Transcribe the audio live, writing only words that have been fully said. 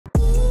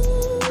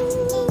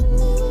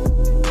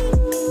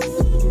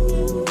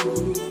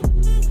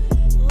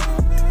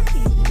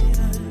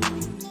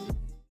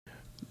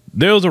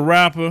There was a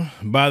rapper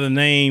by the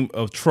name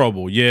of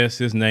Trouble. Yes,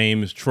 his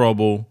name is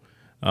Trouble.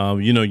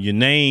 Your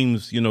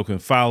names, can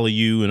follow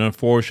you. And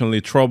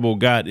unfortunately, Trouble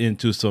got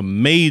into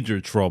some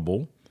major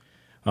trouble.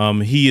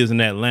 He is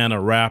an Atlanta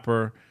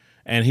rapper,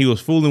 and he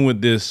was fooling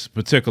with this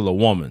particular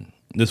woman.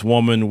 This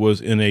woman was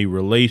in a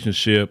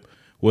relationship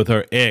with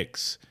her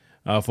ex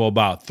for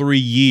about 3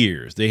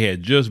 years. They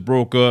had just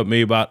broke up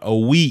maybe about a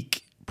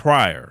week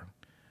prior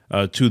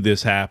to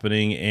this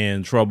happening,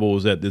 and Trouble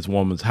was at this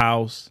woman's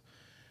house.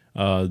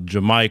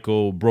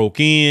 Jermichael broke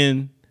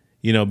in,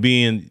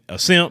 being a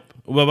simp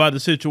about the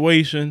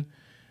situation,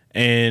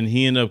 and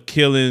he ended up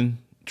killing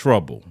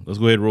Trouble. Let's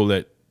go ahead and roll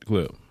that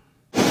clip.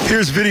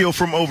 Here's video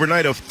from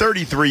overnight of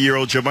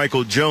 33-year-old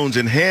Jermichael Jones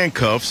in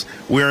handcuffs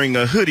wearing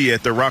a hoodie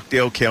at the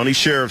Rockdale County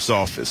Sheriff's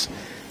Office.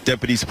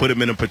 Deputies put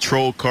him in a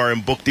patrol car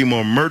and booked him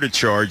on murder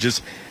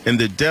charges in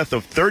the death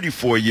of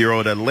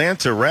 34-year-old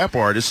Atlanta rap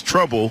artist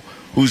Trouble,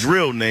 whose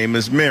real name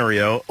is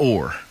Mariel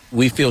Orr.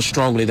 We feel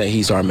strongly that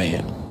he's our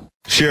man.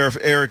 Sheriff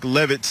Eric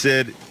Levitt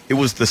said it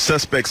was the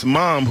suspect's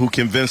mom who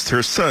convinced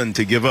her son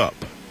to give up.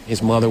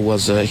 His mother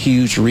was a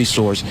huge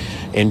resource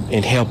in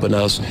helping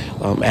us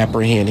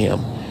apprehend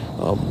him.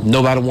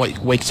 Nobody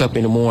wakes up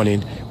in the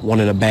morning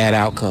wanting a bad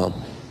outcome.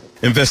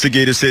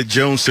 Investigators said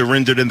Jones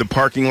surrendered in the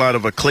parking lot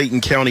of a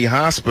Clayton County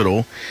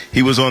hospital.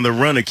 He was on the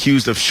run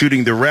accused of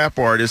shooting the rap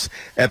artist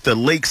at the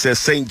Lakes at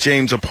St.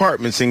 James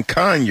Apartments in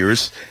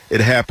Conyers. It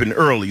happened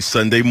early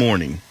Sunday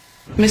morning.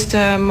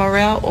 Mr.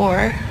 Mariel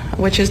Orr,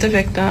 which is the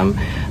victim,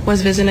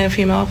 was visiting a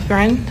female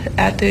friend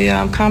at the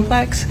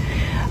complex,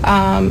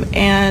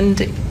 and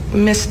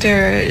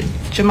Mr.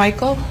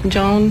 Jermichael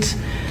Jones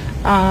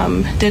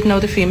did know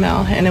the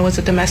female, and it was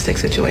a domestic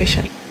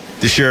situation.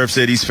 The sheriff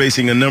said he's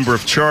facing a number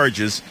of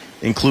charges,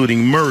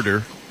 including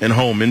murder and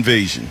home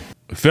invasion.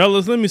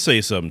 Fellas, let me say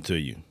something to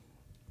you.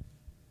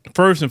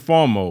 First and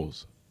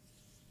foremost,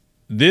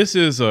 this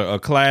is a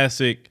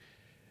classic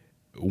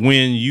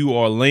when you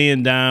are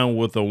laying down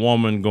with a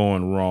woman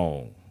going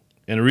wrong.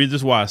 And the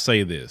reason why I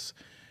say this,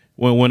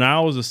 when I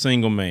was a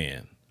single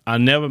man, I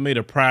never made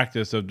a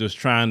practice of just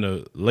trying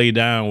to lay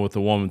down with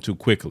a woman too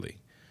quickly.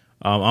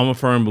 I'm a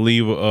firm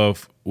believer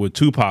of what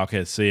Tupac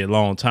had said a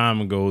long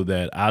time ago,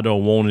 that I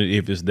don't want it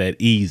if it's that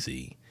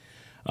easy.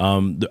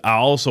 I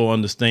also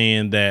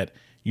understand that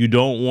you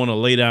don't want to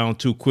lay down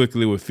too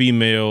quickly with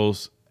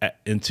females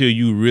until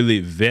you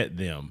really vet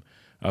them.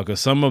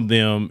 Because some of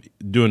them,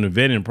 during the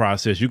vetting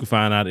process, you can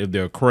find out if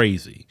they're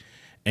crazy.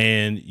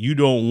 And you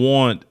don't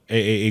want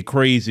a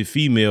crazy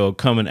female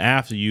coming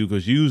after you,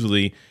 because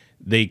usually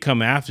they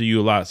come after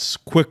you a lot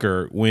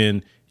quicker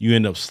when you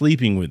end up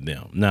sleeping with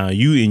them. Now,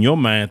 you in your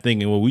mind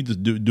thinking, well, we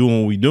just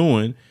doing what we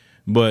doing.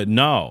 But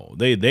no,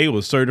 they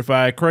were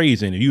certified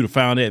crazy. And if you'd have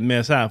found that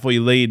mess out before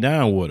you laid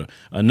down with her.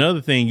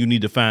 Another thing you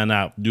need to find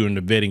out during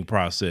the vetting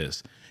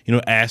process,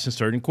 asking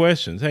certain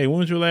questions. Hey, when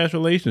was your last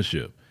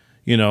relationship?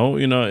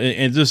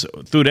 And just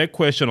through that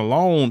question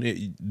alone,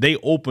 they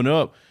open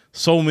up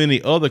so many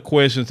other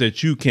questions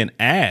that you can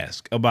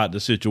ask about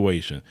the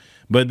situation.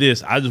 But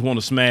I just want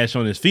to smash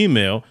on this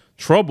female.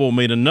 Trouble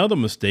made another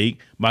mistake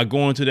by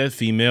going to that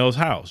female's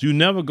house. You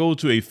never go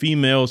to a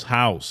female's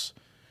house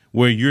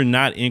where you're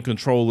not in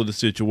control of the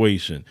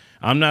situation.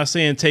 I'm not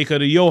saying take her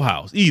to your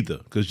house either,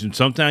 because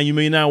sometimes you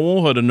may not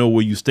want her to know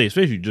where you stay,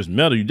 especially if you just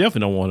met her. You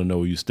definitely don't want to know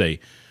where you stay.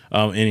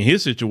 And in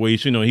his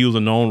situation, he was a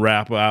known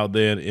rapper out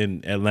there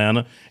in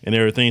Atlanta and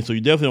everything. So you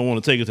definitely don't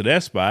want to take her to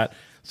that spot.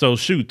 So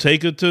shoot,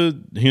 take her to,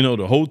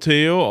 the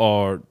hotel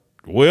or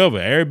wherever,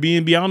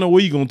 Airbnb. I don't know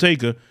where you're going to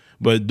take her,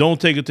 but don't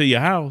take her to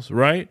your house,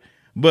 right?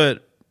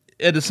 But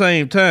at the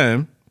same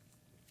time,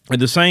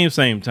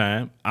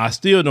 I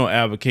still don't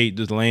advocate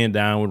just laying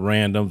down with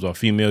randoms or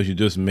females you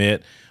just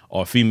met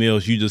or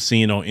females you just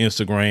seen on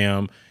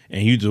Instagram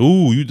and you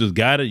just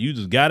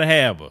gotta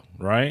have her,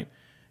 right?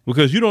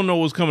 Because you don't know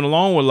what's coming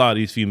along with a lot of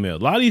these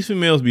females. A lot of these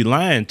females be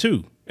lying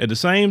too at the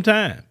same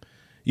time.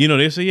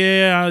 They say,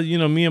 yeah,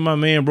 me and my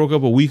man broke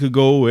up a week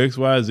ago,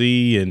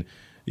 XYZ, and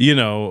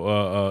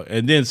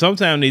and then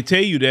sometimes they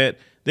tell you that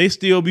they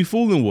still be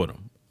fooling with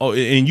them. Oh,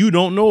 and you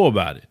don't know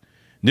about it.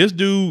 This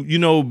dude,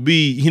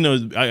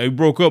 I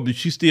broke up, but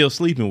she's still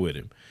sleeping with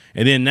him.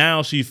 And then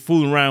now she's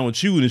fooling around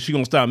with you, and she's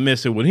going to stop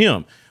messing with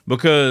him.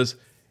 Because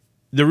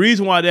the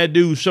reason why that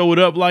dude showed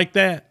up like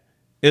that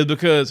is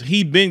because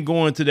he been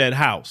going to that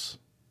house.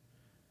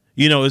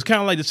 It's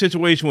kind of like the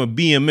situation with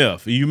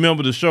BMF. You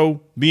remember the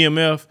show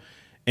BMF?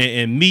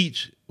 And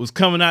Meech was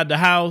coming out the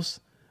house.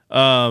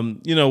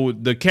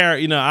 The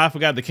character, I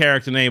forgot the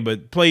character name,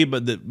 but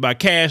played by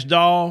Cash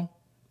Doll,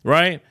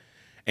 right?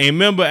 And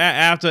remember,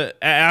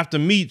 after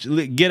Meech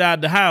get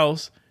out the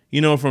house,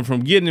 from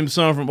getting him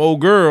some from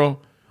old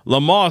girl,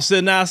 Lamar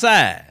sitting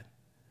outside.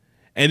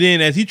 And then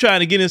as he tried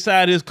to get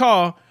inside his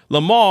car,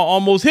 Lamar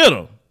almost hit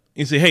him.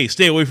 He said, hey,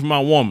 stay away from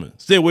my woman.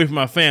 Stay away from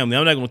my family.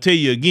 I'm not going to tell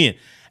you again.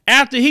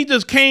 After he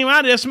just came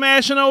out there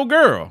smashing old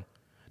girl.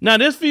 Now,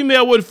 this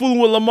female wasn't fooling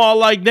with Lamar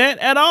like that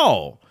at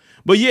all.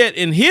 But yet,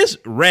 in his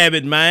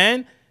rabid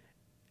mind,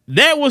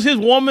 that was his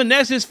woman.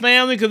 That's his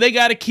family because they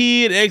got a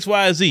kid,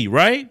 XYZ,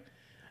 right?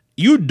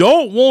 You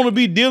don't want to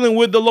be dealing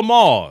with the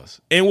Lamars.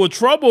 And what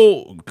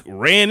trouble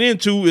ran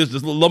into is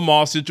the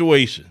Lamar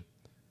situation.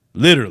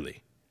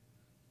 Literally.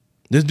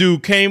 This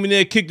dude came in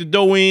there, kicked the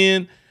door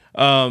in.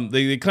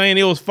 They claim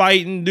they was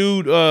fighting.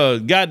 Dude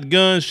got the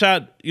gun,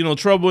 shot,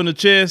 Trouble in the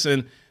chest,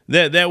 and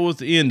that was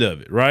the end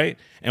of it, right?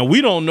 And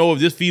we don't know if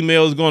this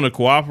female is going to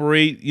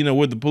cooperate,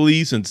 with the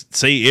police and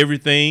say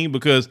everything,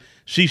 because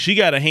she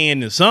got a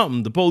hand in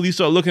something. The police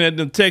start looking at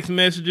them text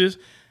messages.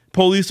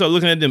 Police start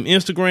looking at them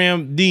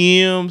Instagram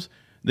DMs.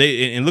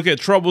 And look at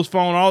Trouble's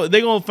phone.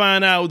 They're going to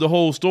find out the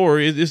whole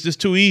story. It's just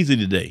too easy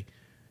today.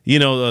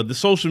 The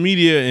social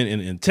media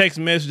and text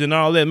message and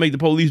all that make the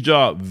police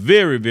job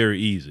very, very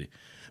easy.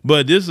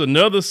 But this is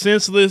another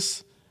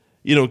senseless,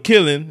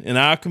 killing in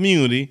our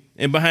community.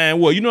 And behind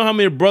what? You know how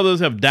many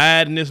brothers have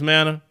died in this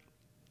manner?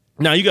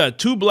 Now, you got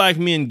 2 black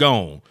men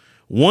gone.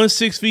 One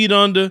 6 feet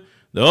under,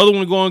 the other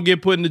one going to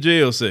get put in the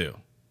jail cell.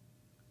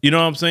 You know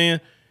what I'm saying?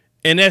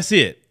 And that's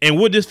it. And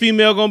what this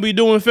female going to be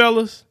doing,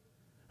 fellas?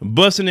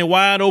 Busting it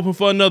wide open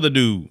for another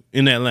dude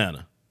in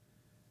Atlanta.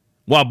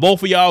 While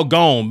both of y'all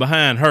gone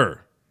behind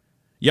her.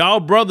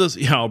 Y'all brothers.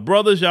 Y'all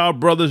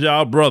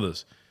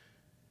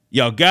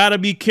got to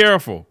be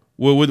careful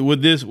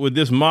with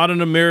this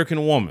modern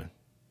American woman.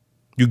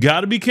 You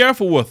got to be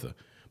careful with her,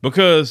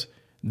 because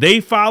they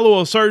follow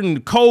a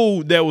certain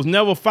code that was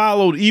never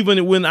followed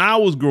even when I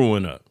was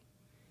growing up.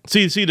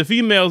 See, the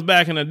females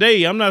back in the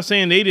day, I'm not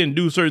saying they didn't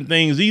do certain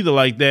things either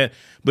like that,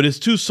 but it's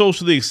too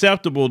socially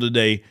acceptable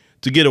today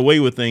to get away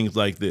with things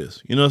like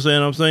this. You know what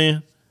I'm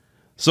saying?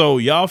 So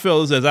y'all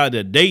fellas that's out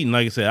there dating,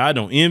 like I said, I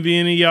don't envy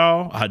any of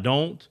y'all. I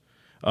don't.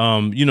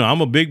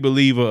 I'm a big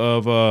believer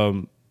of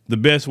the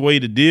best way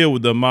to deal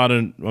with the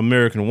modern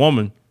American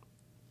woman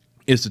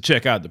is to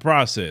check out the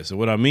process. And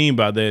what I mean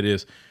by that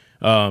is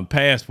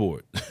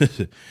passport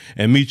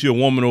and meet you a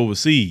woman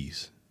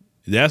overseas.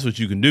 That's what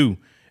you can do.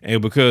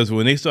 And because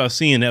when they start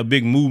seeing that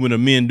big movement of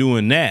men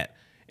doing that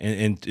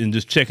and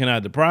just checking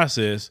out the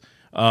process,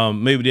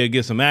 maybe they'll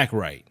get some act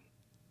right,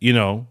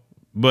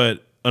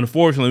 But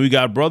unfortunately, we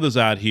got brothers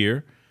out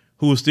here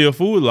who will still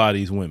fool a lot of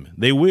these women.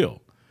 They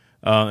will.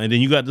 And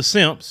then you got the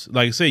simps.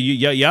 Like I say,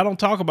 y'all don't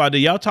talk about that.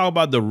 Y'all talk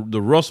about the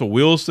Russell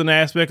Wilson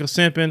aspect of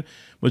simping,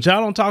 but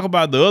y'all don't talk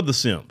about the other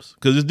simps,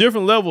 because there's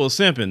different levels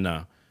of simping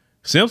now.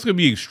 Simps can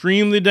be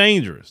extremely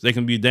dangerous. They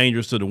can be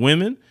dangerous to the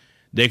women.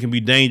 They can be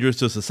dangerous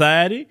to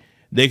society.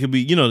 They could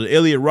be, the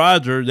Elliot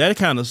Rodger, that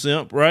kind of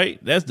simp, right?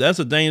 That's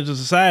a danger to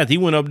society. He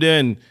went up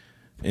there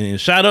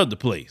and shot up the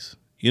place.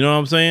 You know what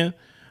I'm saying?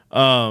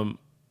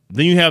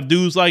 Then you have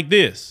dudes like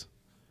this,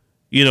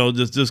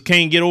 just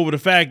can't get over the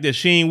fact that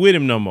she ain't with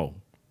him no more.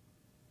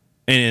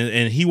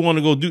 And he want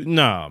to go do,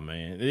 nah,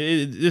 man,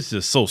 it's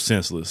just so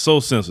senseless, so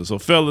senseless. So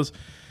fellas,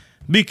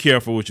 be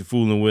careful what you're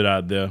fooling with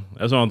out there.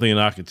 That's the only thing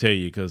that I can tell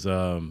you. Cause,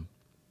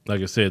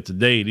 like I said,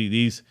 today,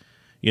 these,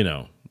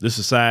 this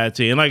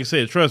society, and like I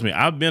said, trust me,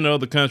 I've been to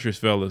other countries,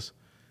 fellas.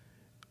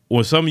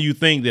 When some of you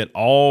think that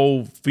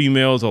all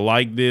females are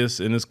like this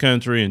in this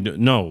country, and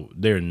no,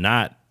 they're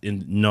not.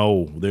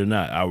 No, they're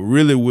not. I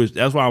really wish.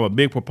 That's why I'm a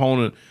big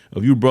proponent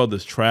of you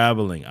brothers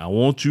traveling. I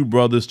want you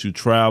brothers to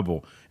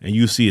travel, and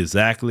you see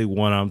exactly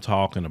what I'm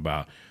talking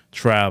about.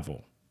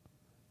 Travel.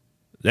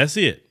 That's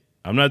it.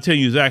 I'm not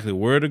telling you exactly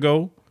where to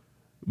go,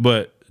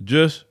 but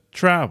just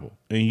travel,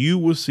 and you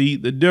will see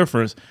the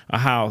difference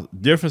of how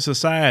different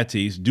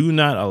societies do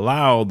not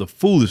allow the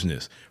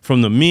foolishness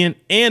from the men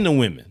and the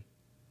women.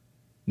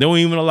 They won't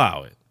even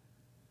allow it.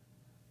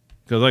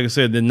 Because like I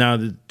said, then now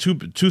the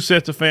two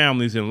sets of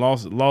families and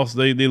lost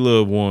their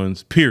loved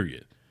ones,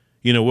 period.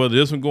 Whether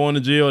this one going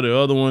to jail, the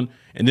other one,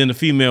 and then the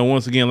female,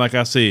 once again, like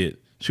I said,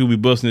 she'll be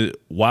busting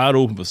it wide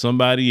open for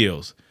somebody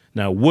else.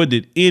 Now, what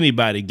did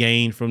anybody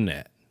gain from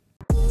that?